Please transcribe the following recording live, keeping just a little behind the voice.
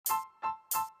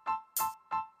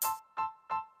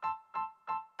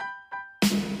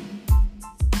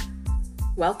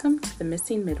Welcome to the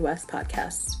Missing Midwest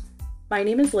podcast. My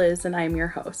name is Liz and I am your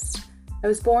host. I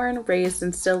was born, raised,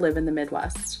 and still live in the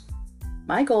Midwest.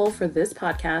 My goal for this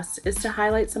podcast is to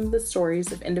highlight some of the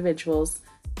stories of individuals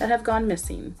that have gone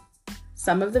missing.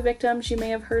 Some of the victims you may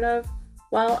have heard of,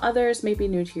 while others may be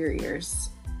new to your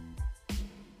ears.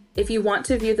 If you want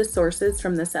to view the sources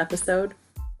from this episode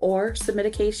or submit a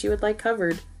case you would like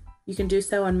covered, you can do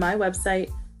so on my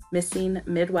website,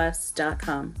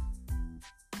 missingmidwest.com.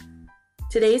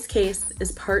 Today's case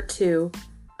is part 2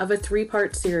 of a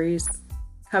 3-part series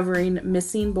covering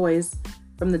missing boys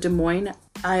from the Des Moines,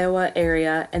 Iowa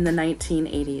area in the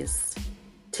 1980s.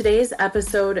 Today's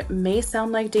episode may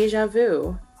sound like deja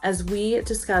vu as we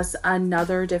discuss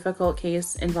another difficult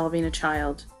case involving a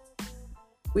child.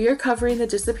 We are covering the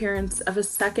disappearance of a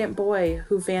second boy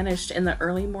who vanished in the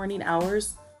early morning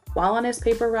hours while on his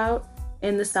paper route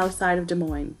in the south side of Des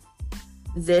Moines.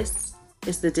 This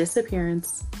is the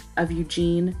disappearance of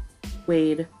Eugene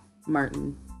Wade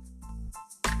Martin.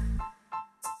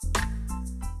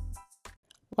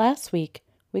 Last week,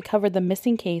 we covered the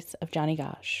missing case of Johnny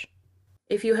Gosch.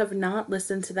 If you have not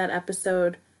listened to that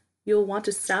episode, you'll want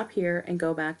to stop here and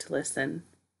go back to listen.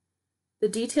 The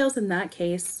details in that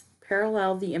case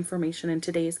parallel the information in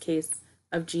today's case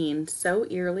of Gene so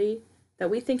eerily that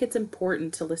we think it's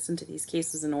important to listen to these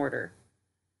cases in order.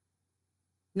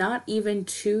 Not even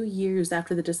 2 years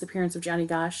after the disappearance of Johnny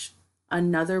Gosch,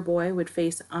 another boy would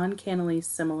face uncannily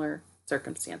similar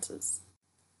circumstances.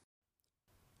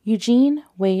 Eugene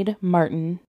Wade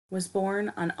Martin was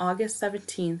born on August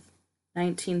 17,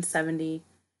 1970,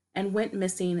 and went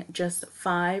missing just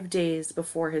 5 days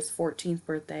before his 14th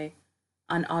birthday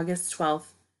on August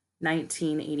 12,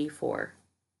 1984.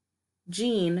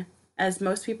 Gene, as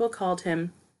most people called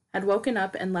him, had woken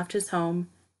up and left his home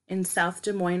in South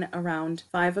Des Moines around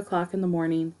 5 o'clock in the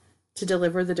morning to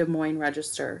deliver the Des Moines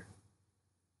Register.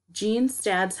 Gene's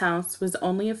dad's house was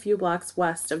only a few blocks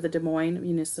west of the Des Moines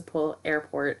Municipal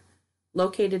Airport,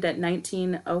 located at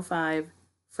 1905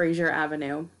 Fraser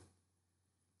Avenue.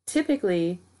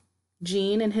 Typically,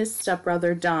 Gene and his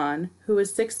stepbrother Don, who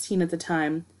was 16 at the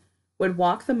time, would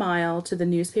walk the mile to the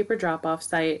newspaper drop-off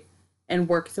site and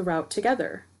work the route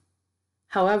together.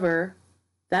 However,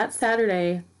 that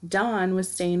Saturday, Don was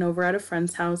staying over at a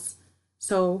friend's house,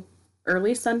 so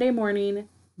early Sunday morning,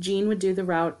 Gene would do the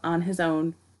route on his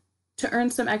own to earn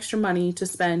some extra money to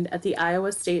spend at the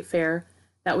Iowa State Fair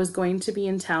that was going to be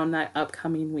in town that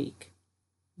upcoming week.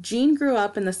 Gene grew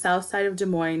up in the south side of Des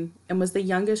Moines and was the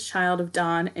youngest child of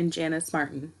Don and Janice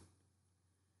Martin.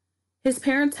 His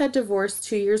parents had divorced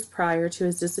 2 years prior to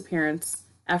his disappearance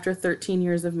after 13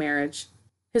 years of marriage.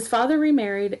 His father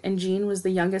remarried, and Gene was the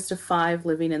youngest of 5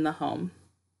 living in the home.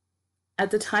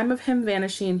 At the time of him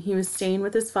vanishing, he was staying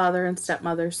with his father and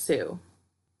stepmother, Sue.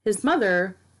 His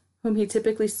mother, whom he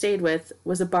typically stayed with,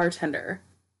 was a bartender.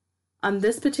 On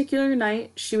this particular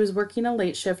night, she was working a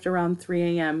late shift around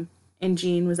 3 a.m., and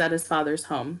Gene was at his father's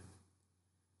home.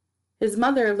 His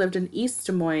mother lived in East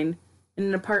Des Moines in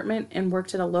an apartment and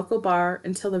worked at a local bar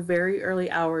until the very early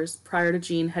hours prior to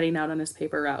Gene heading out on his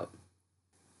paper route.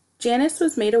 Janice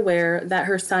was made aware that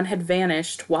her son had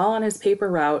vanished while on his paper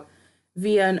route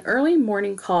via an early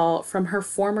morning call from her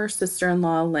former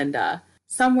sister-in-law, Linda,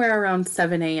 somewhere around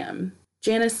 7 a.m.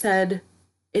 Janice said,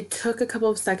 "It took a couple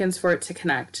of seconds for it to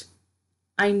connect.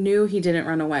 I knew he didn't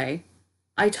run away.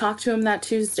 I talked to him that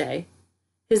Tuesday.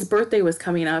 His birthday was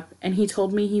coming up, and he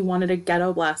told me he wanted a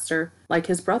ghetto blaster like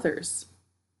his brothers."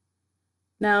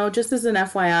 Now, just as an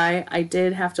FYI, I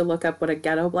did have to look up what a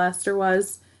ghetto blaster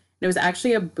was. It was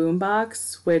actually a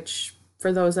boombox, which,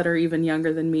 for those that are even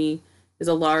younger than me, is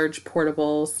a large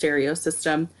portable stereo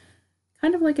system,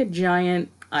 kind of like a giant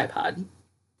iPod.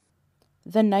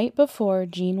 The night before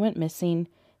Gene went missing,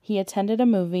 he attended a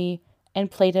movie and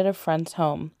played at a friend's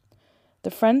home. The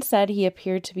friend said he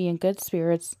appeared to be in good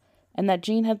spirits and that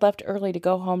Gene had left early to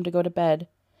go home to go to bed,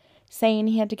 saying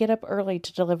he had to get up early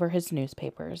to deliver his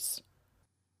newspapers.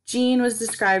 Gene was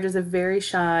described as a very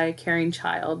shy, caring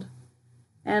child.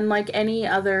 And like any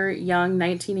other young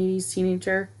 1980s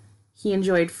teenager, he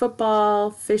enjoyed football,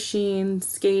 fishing,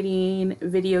 skating,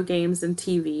 video games, and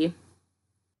TV.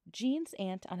 Gene's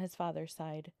aunt on his father's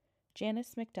side,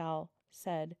 Janice McDowell,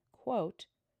 said, quote,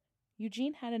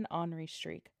 "Eugene had an ornery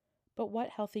streak, but what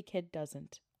healthy kid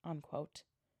doesn't?" Unquote.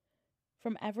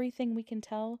 From everything we can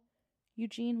tell,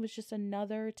 Eugene was just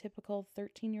another typical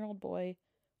 13-year-old boy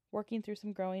working through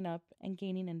some growing up and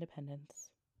gaining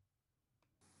independence.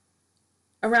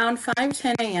 Around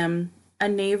 5:10 a.m., a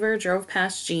neighbor drove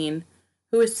past Gene,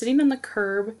 who was sitting on the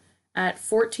curb at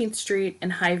 14th Street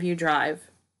and Highview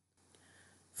Drive.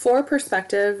 For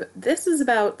perspective, this is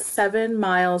about 7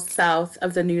 miles south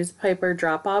of the newspaper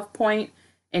drop-off point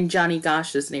in Johnny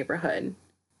Gosh's neighborhood.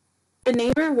 The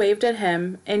neighbor waved at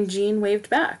him, and Gene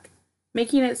waved back,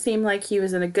 making it seem like he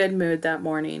was in a good mood that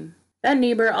morning. That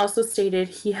neighbor also stated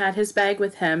he had his bag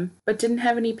with him, but didn't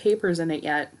have any papers in it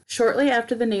yet. Shortly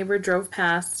after the neighbor drove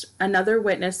past, another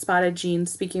witness spotted Gene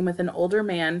speaking with an older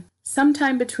man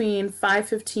sometime between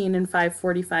 5:15 and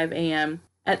 5:45 a.m.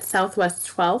 at Southwest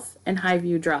 12th and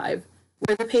Highview Drive,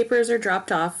 where the papers are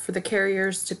dropped off for the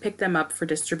carriers to pick them up for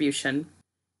distribution.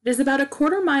 It is about a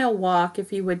quarter-mile walk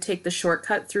if you would take the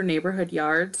shortcut through neighborhood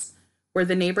yards, where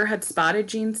the neighbor had spotted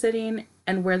Gene sitting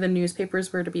and where the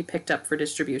newspapers were to be picked up for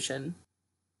distribution.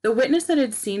 The witness that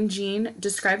had seen Gene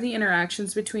described the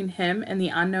interactions between him and the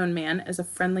unknown man as a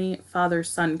friendly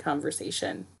father-son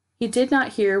conversation. He did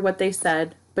not hear what they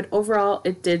said, but overall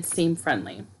it did seem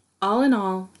friendly. All in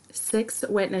all, 6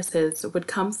 witnesses would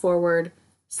come forward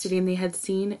stating they had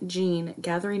seen Gene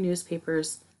gathering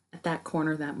newspapers at that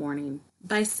corner that morning.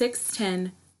 By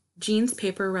 6:10, Gene's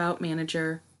paper route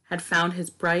manager had found his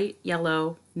bright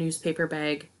yellow newspaper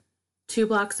bag 2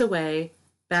 blocks away,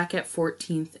 back at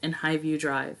 14th and Highview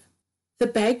Drive. The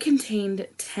bag contained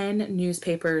 10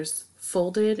 newspapers,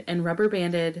 folded and rubber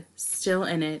banded, still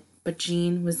in it, but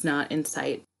Gene was not in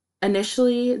sight.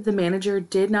 Initially, the manager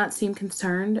did not seem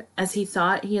concerned, as he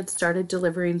thought he had started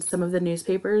delivering some of the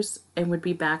newspapers and would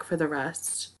be back for the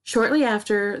rest. Shortly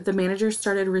after, the manager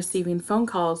started receiving phone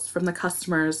calls from the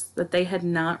customers that they had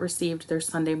not received their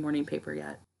Sunday morning paper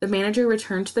yet. The manager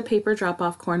returned to the paper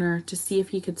drop-off corner to see if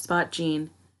he could spot Gene,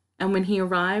 and when he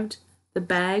arrived, the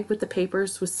bag with the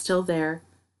papers was still there,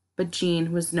 but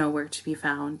Gene was nowhere to be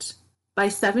found. By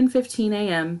 7:15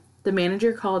 a.m., the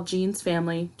manager called Gene's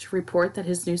family to report that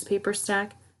his newspaper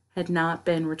stack had not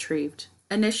been retrieved.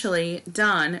 Initially,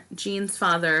 Don, Gene's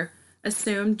father,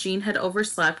 assumed Gene had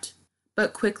overslept,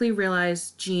 but quickly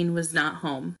realized Gene was not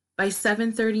home. By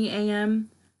 7:30 a.m.,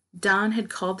 Don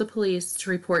had called the police to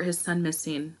report his son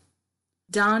missing.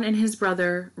 Don and his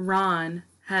brother, Ron,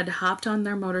 had hopped on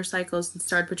their motorcycles and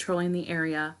started patrolling the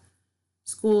area,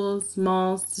 schools,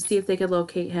 malls, to see if they could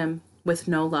locate him, with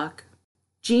no luck.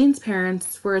 Gene's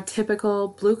parents were a typical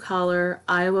blue-collar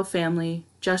Iowa family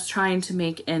just trying to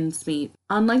make ends meet.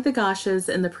 Unlike the Goshes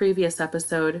in the previous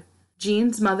episode,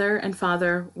 Gene's mother and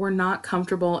father were not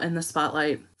comfortable in the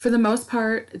spotlight. For the most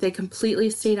part, they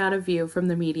completely stayed out of view from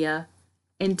the media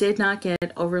and did not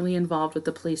get overly involved with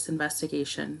the police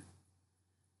investigation.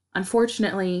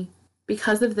 Unfortunately,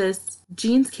 because of this,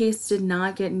 Gene's case did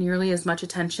not get nearly as much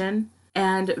attention,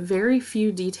 and very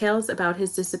few details about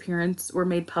his disappearance were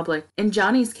made public. In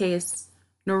Johnny's case,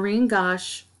 Noreen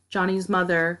Gosh, Johnny's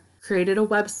mother, created a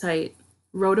website,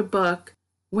 wrote a book,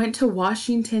 went to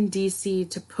Washington, D.C.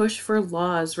 to push for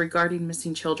laws regarding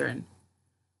missing children.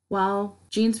 Well,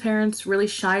 Gene's parents really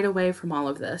shied away from all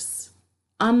of this.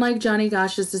 Unlike Johnny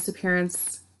Gosh's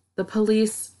disappearance, the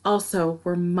police also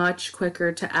were much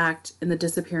quicker to act in the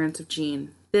disappearance of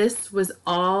Gene. This was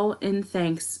all in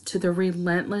thanks to the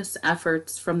relentless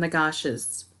efforts from the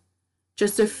Goshes.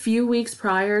 Just a few weeks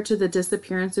prior to the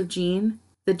disappearance of Gene,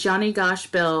 the Johnny Gosh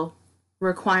bill,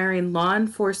 requiring law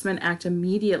enforcement act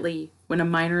immediately when a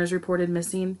minor is reported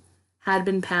missing, had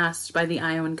been passed by the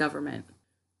Iowan government.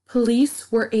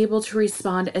 Police were able to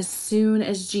respond as soon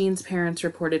as Gene's parents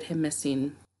reported him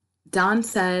missing. Don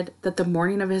said that the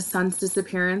morning of his son's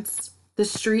disappearance, the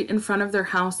street in front of their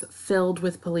house filled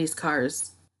with police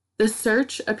cars. The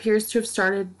search appears to have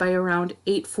started by around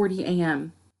 8:40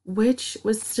 a.m., which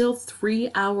was still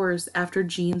 3 hours after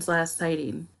Gene's last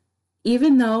sighting.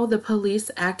 Even though the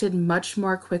police acted much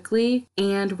more quickly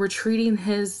and were treating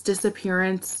his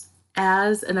disappearance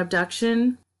as an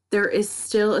abduction, there is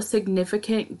still a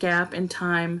significant gap in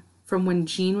time from when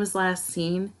Gene was last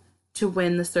seen to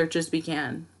when the searches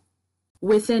began.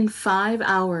 Within 5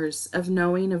 hours of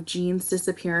knowing of Gene's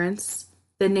disappearance,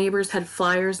 the neighbors had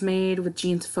flyers made with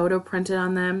Gene's photo printed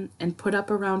on them and put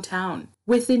up around town.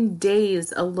 Within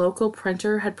days, a local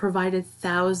printer had provided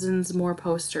thousands more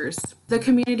posters. The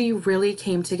community really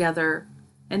came together,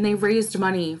 and they raised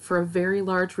money for a very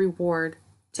large reward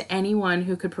to anyone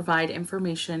who could provide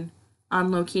information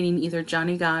on locating either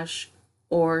Johnny Gosh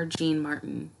or Gene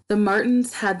Martin. The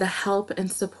Martins had the help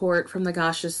and support from the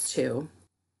Goshes too.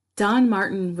 Don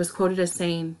Martin was quoted as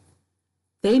saying,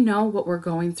 "They know what we're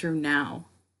going through now,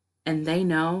 and they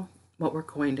know what we're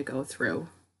going to go through."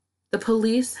 The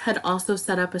police had also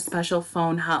set up a special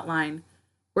phone hotline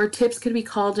where tips could be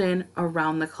called in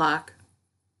around the clock.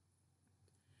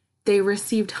 They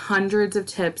received hundreds of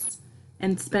tips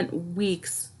and spent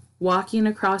weeks walking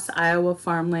across Iowa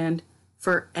farmland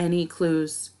for any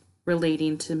clues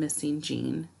relating to missing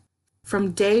Jean.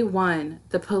 From day one,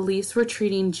 the police were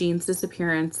treating Jean's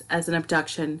disappearance as an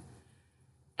abduction,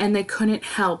 and they couldn't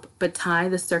help but tie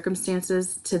the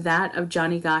circumstances to that of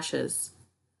Johnny Gosch's.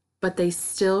 But they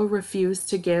still refused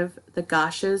to give the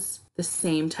Gosches the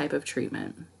same type of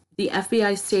treatment. The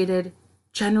FBI stated,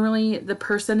 generally, the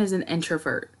person is an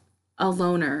introvert, a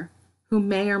loner, who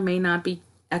may or may not be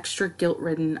extra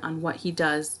guilt-ridden on what he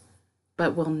does,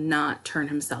 but will not turn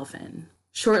himself in.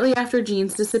 Shortly after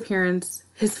Jean's disappearance,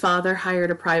 his father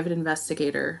hired a private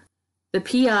investigator. The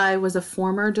PI was a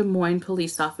former Des Moines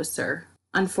police officer.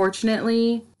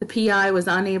 Unfortunately, the PI was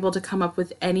unable to come up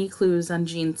with any clues on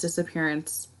Jean's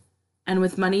disappearance, and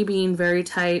with money being very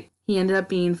tight, he ended up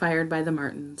being fired by the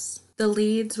Martins. The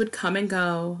leads would come and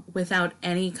go without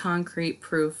any concrete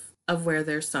proof of where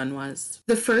their son was.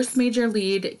 The first major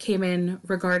lead came in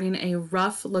regarding a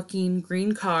rough-looking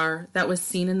green car that was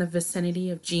seen in the vicinity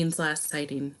of Jean's last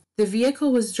sighting. The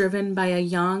vehicle was driven by a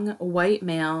young, white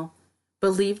male,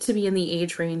 believed to be in the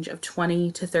age range of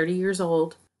 20 to 30 years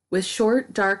old, with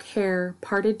short, dark hair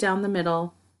parted down the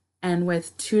middle and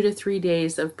with 2 to 3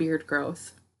 days of beard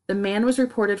growth. The man was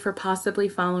reported for possibly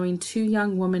following 2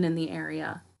 young women in the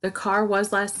area. The car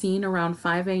was last seen around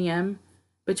 5 a.m.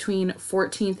 between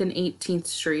 14th and 18th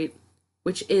Street,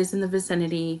 which is in the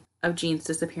vicinity of Jean's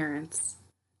disappearance.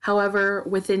 However,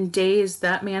 within days,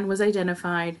 that man was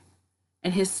identified,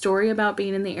 and his story about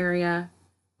being in the area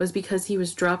was because he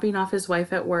was dropping off his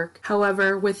wife at work.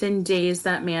 However, within days,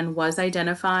 that man was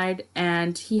identified,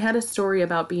 and he had a story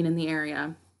about being in the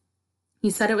area. He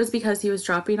said it was because he was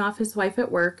dropping off his wife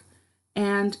at work,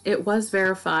 and it was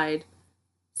verified.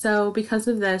 So, because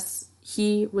of this,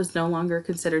 he was no longer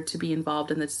considered to be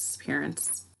involved in the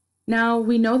disappearance. Now,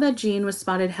 we know that Jean was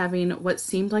spotted having what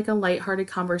seemed like a lighthearted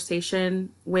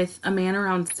conversation with a man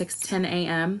around 6:10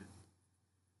 a.m.,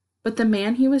 but the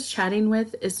man he was chatting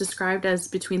with is described as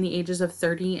between the ages of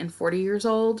 30 and 40 years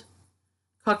old,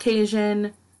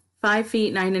 Caucasian, 5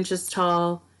 feet 9 inches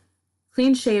tall,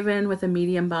 clean-shaven with a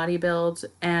medium body build,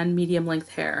 and medium-length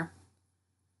hair.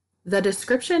 The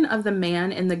description of the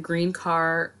man in the green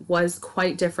car was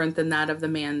quite different than that of the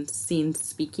man seen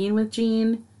speaking with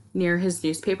Jean near his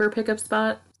newspaper pickup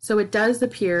spot, so it does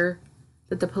appear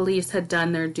that the police had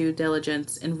done their due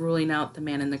diligence in ruling out the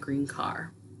man in the green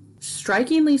car.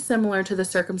 Strikingly similar to the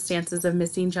circumstances of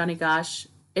missing Johnny Gosch,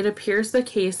 it appears the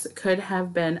case could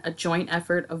have been a joint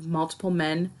effort of multiple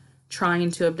men trying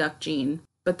to abduct Jean,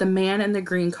 but the man in the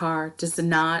green car does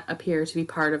not appear to be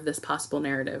part of this possible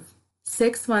narrative.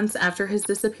 6 months after his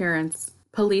disappearance,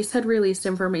 police had released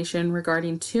information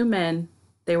regarding 2 men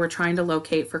they were trying to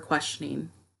locate for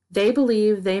questioning. They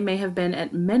believe they may have been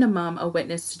at minimum a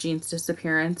witness to Jean's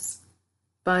disappearance,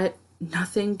 but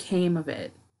nothing came of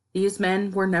it. These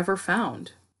men were never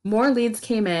found. More leads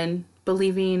came in,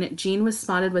 believing Jean was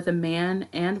spotted with a man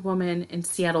and woman in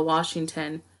Seattle,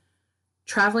 Washington,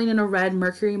 traveling in a red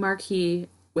Mercury Marquis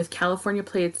with California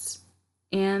plates,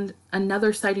 and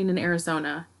another sighting in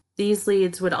Arizona. These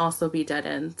leads would also be dead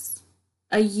ends.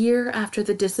 A year after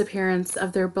the disappearance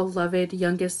of their beloved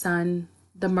youngest son,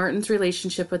 the Martins'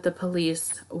 relationship with the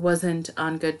police wasn't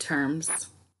on good terms.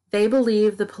 They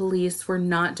believed the police were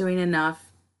not doing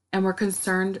enough and were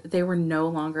concerned they were no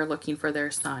longer looking for their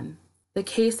son. The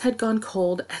case had gone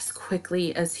cold as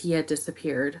quickly as he had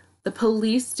disappeared. The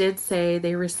police did say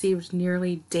they received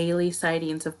nearly daily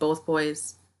sightings of both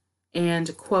boys,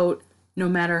 and, quote, no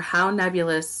matter how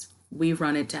nebulous, we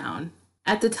run it down.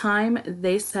 At the time,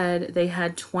 they said they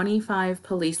had 25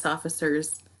 police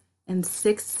officers and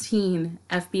 16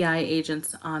 FBI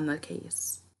agents on the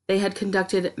case. They had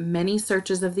conducted many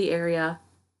searches of the area,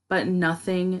 but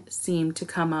nothing seemed to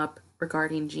come up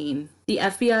regarding Jean. The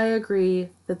FBI agree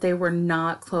that they were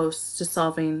not close to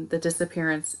solving the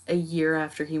disappearance a year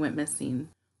after he went missing.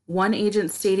 One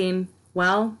agent stating,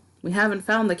 well, we haven't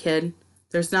found the kid.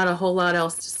 There's not a whole lot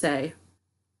else to say.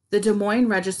 The Des Moines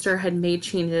Register had made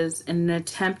changes in an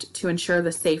attempt to ensure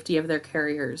the safety of their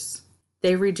carriers.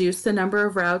 They reduced the number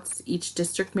of routes each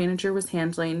district manager was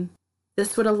handling.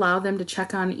 This would allow them to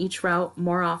check on each route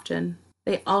more often.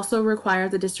 They also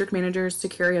required the district managers to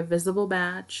carry a visible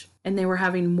badge, and they were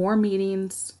having more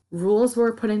meetings. Rules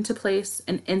were put into place,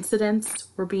 and incidents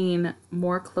were being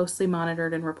more closely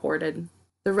monitored and reported.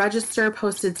 The Register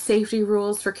posted safety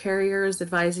rules for carriers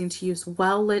advising to use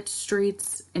well-lit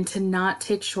streets and to not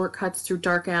take shortcuts through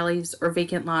dark alleys or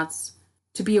vacant lots,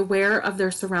 to be aware of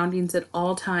their surroundings at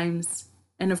all times,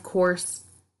 and of course,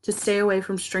 to stay away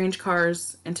from strange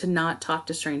cars and to not talk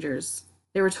to strangers.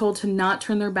 They were told to not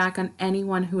turn their back on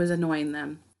anyone who was annoying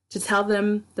them, to tell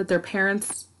them that their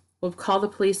parents will call the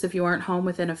police if you aren't home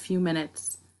within a few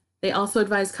minutes, They also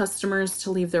advise customers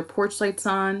to leave their porch lights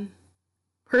on.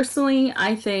 Personally,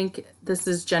 I think this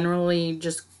is generally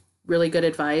just really good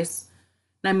advice,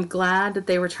 and I'm glad that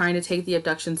they were trying to take the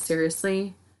abduction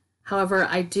seriously. However,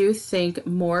 I do think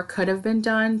more could have been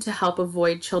done to help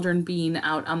avoid children being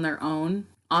out on their own.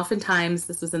 Oftentimes,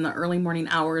 this was in the early morning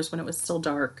hours when it was still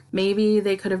dark. Maybe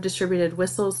they could have distributed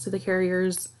whistles to the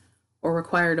carriers or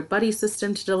required a buddy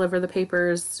system to deliver the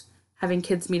papers, having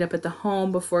kids meet up at the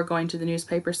home before going to the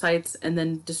newspaper sites and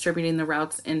then distributing the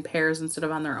routes in pairs instead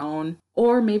of on their own.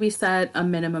 Or maybe set a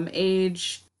minimum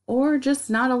age, or just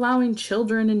not allowing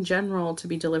children in general to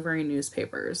be delivering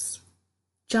newspapers.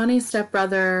 Johnny's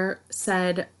stepbrother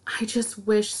said, "I just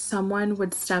wish someone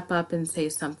would step up and say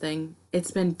something.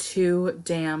 It's been too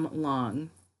damn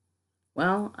long."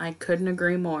 Well, I couldn't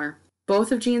agree more.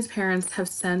 Both of Gene's parents have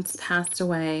since passed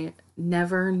away,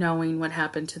 never knowing what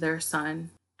happened to their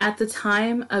son. At the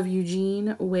time of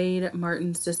Eugene Wade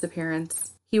Martin's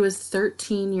disappearance, he was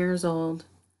 13 years old,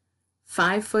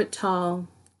 5 foot tall,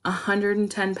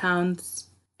 110 pounds,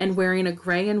 and wearing a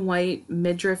gray and white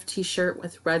midriff t-shirt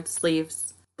with red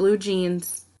sleeves, blue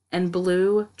jeans, and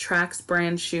blue Trax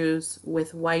brand shoes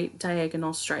with white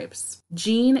diagonal stripes.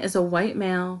 Gene is a white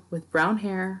male with brown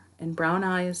hair and brown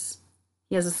eyes.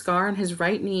 He has a scar on his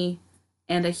right knee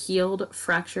and a healed,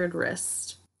 fractured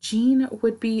wrist. Gene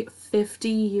would be 50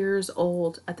 years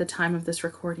old at the time of this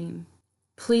recording.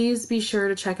 Please be sure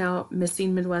to check out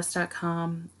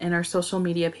missingmidwest.com and our social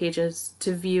media pages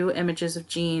to view images of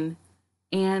Gene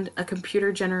and a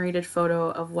computer-generated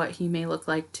photo of what he may look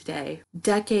like today.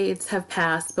 Decades have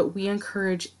passed, but we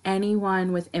encourage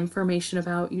anyone with information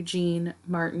about Eugene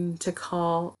Martin to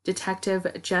call Detective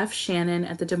Jeff Shannon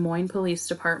at the Des Moines Police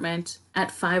Department at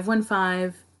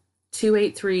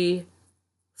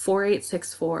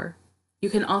 515-283-4864. You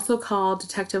can also call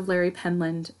Detective Larry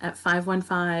Penland at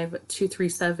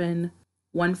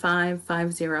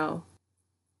 515-237-1550.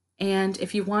 And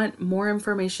if you want more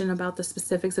information about the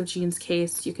specifics of Gene's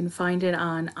case, you can find it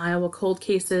on Iowa Cold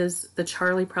Cases, The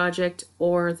Charlie Project,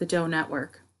 or the Doe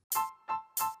Network.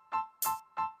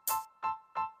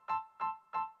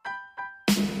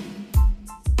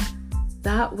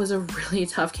 That was a really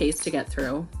tough case to get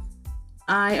through.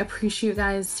 I appreciate you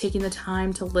guys taking the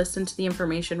time to listen to the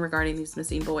information regarding these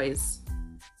missing boys.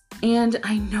 And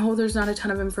I know there's not a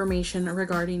ton of information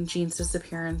regarding Gene's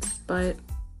disappearance, but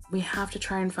we have to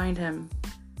try and find him.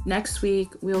 Next week,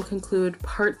 we will conclude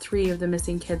part 3 of the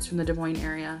missing kids from the Des Moines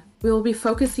area. We will be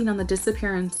focusing on the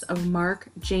disappearance of Mark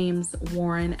James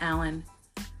Warren Allen,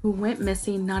 who went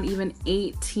missing not even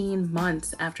 18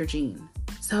 months after Gene.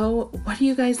 So, what do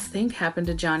you guys think happened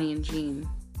to Johnny and Gene?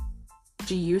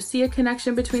 Do you see a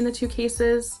connection between the two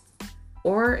cases?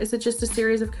 Or is it just a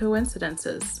series of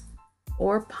coincidences?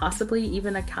 Or possibly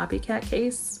even a copycat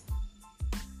case?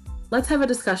 Let's have a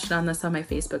discussion on this on my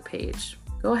Facebook page.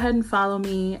 Go ahead and follow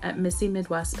me at Missing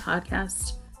Midwest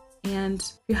Podcast. And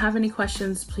if you have any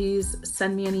questions, please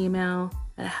send me an email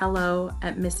at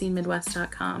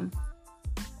hello@missingmidwest.com.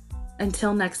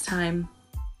 Until next time,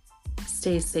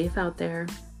 stay safe out there.